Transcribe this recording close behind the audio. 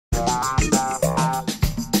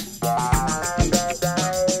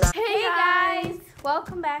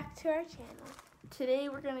channel. Today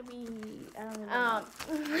we're gonna be, I don't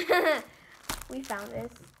know. We found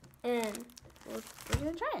this and We're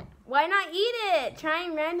gonna try it. why not eat it?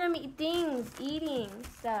 Trying random things, eating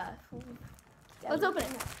stuff. Let's open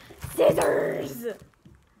it. Scissors! This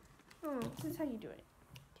is how you do it.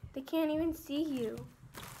 They can't even see you.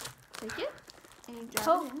 Take it and you drop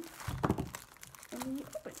Oh. it in. And then you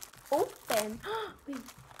open it. Open. Wait.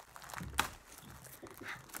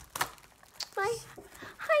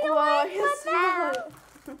 I don't like my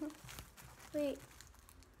mouth. Wait.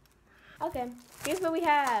 Okay. Here's what we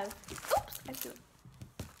have. Oops. I threw it.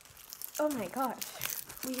 Oh my gosh.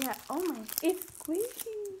 We have, oh my, It's squeaky.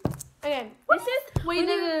 Okay. This is. wait,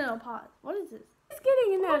 no, pause. What is this? Just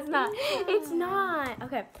kidding. No, it's not. Yeah. It's not.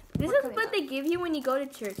 Okay. This We're is cutting what out. they give you when you go to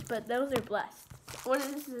church, but those are blessed. What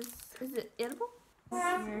is this? Is it edible?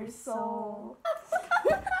 Your soul.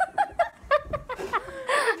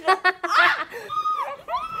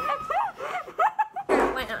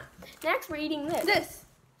 Why not? Next, we're eating this. This.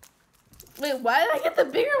 Wait, why did I get the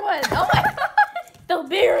bigger one? Oh my god. The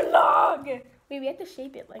beer log. Wait, we have to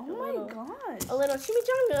shape it like Oh a little, my gosh. a little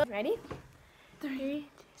chimichanga. Ready? 3,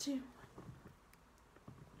 2.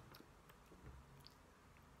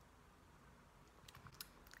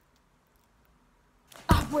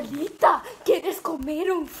 Abuelita, ¿quieres comer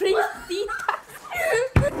un fresitas?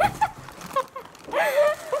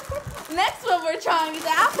 Next one we're trying is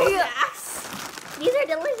apple jacks. These are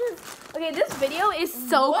delicious. Okay, this video is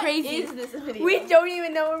so What crazy. is this video? We don't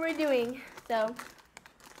even know what we're doing. So,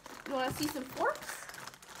 You want to see some forks?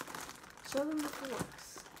 Show them the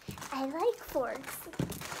forks. I like forks.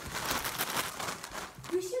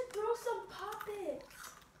 We should throw some poppets.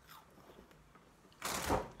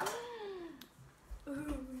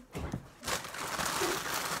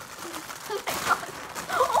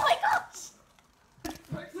 Oh my gosh!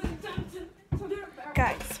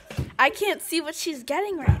 Guys, I can't see what she's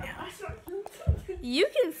getting right now. You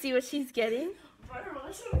can see what she's getting,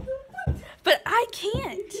 but I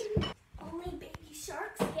can't. Only baby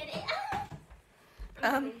sharks get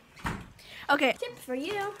it. Okay. Tip for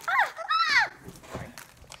you.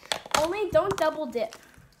 Only don't double dip.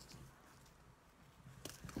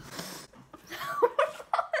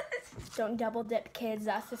 Don't double dip, kids.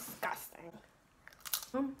 That's disgusting.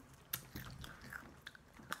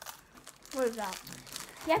 What is that?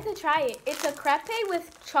 You have to try it. It's a crepe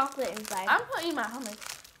with chocolate inside. I'm gonna eat my hummus.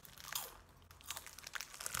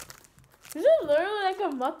 This is literally like a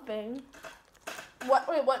mukbang. What?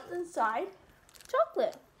 Wait, what's inside?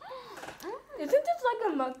 Chocolate. Isn't this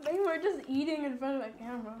like a mukbang? We're just eating in front of the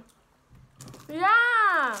camera.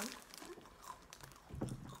 Yeah.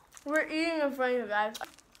 We're eating in front of you guys.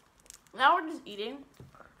 Now we're just eating.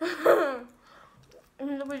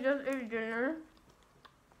 And we just ate dinner.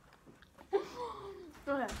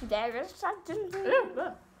 Go ahead. There is something.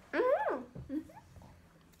 Good.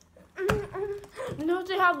 You know what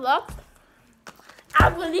they have left?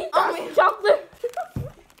 Abuelita Oh, chocolate.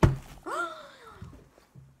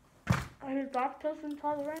 Are you lactose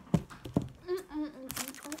intolerant?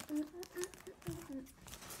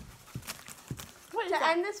 What is To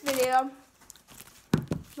that? end this video,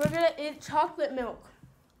 we're gonna eat chocolate milk.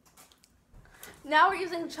 Now we're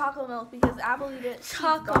using chocolate milk because Abuelita,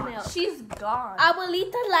 Chocolate milk. She's gone.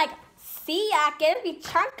 Abuelita like, see, I can be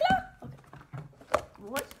chocolate.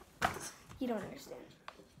 What? You don't understand.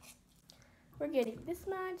 We're getting this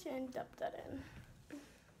much and dump that in.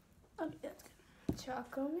 Okay, that's good.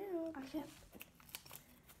 Chocolate milk. I can't.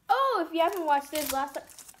 Oh, if you haven't watched this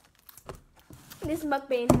this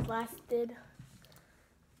mukbang has lasted.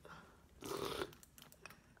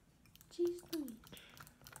 Jeez Louise.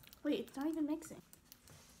 Wait, it's not even mixing.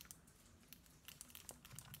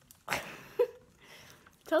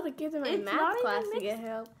 Tell the kids in my It's math not class even to get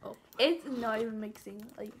help. Oh, It's not even mixing.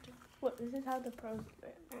 Like, what? This is how the pros do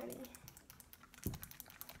it. Ready?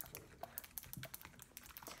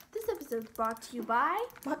 this episode is brought to you by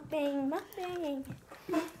Mukbang, mukbang.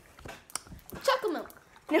 chocolate milk.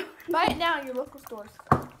 No, Buy it now at your local stores.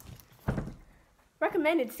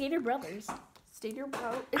 recommended Cedar Brothers. Stater,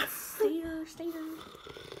 bro. It's Stater.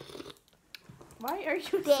 Why are you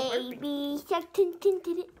slurping? Baby shark, tin, tin,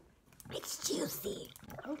 tin, tin. It's juicy.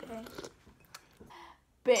 Okay.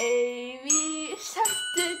 Baby shark,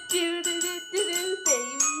 do do do do do do.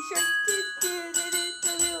 Baby shark, do do do do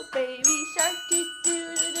do do. Baby shark, do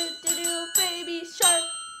do do do do do. Baby shark.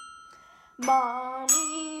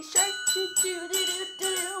 Mommy shark, do do do do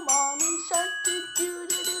do do. Mommy shark, do do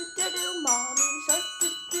do do do do. Mommy shark, do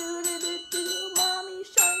do do do do do. Mommy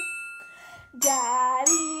shark.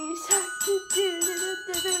 Daddy shark, do do do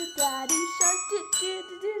do do do. Daddy shark, do do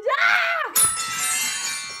do do do. Ah!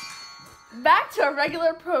 to our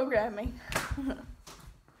regular programming.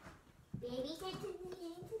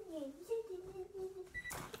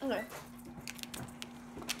 Okay.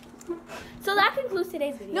 So that concludes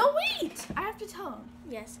today's video. No, wait! I have to tell him.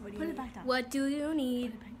 Yes. What do you Put it need? back down. What do you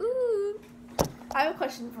need? Put it back Ooh. I have a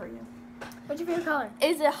question for you. What's your favorite color?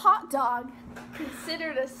 Is a hot dog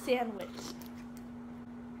considered a sandwich?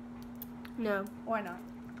 No. Why not?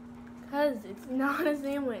 Because it's not a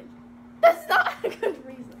sandwich. That's not a good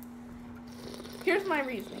reason. Here's my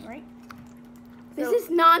reasoning, right? This So- is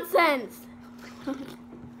nonsense.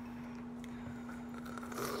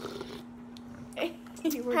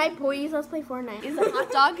 Hi, boys. Let's play Fortnite. Is a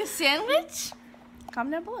hot dog a sandwich?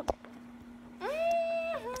 Comment down below.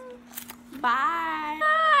 Bye.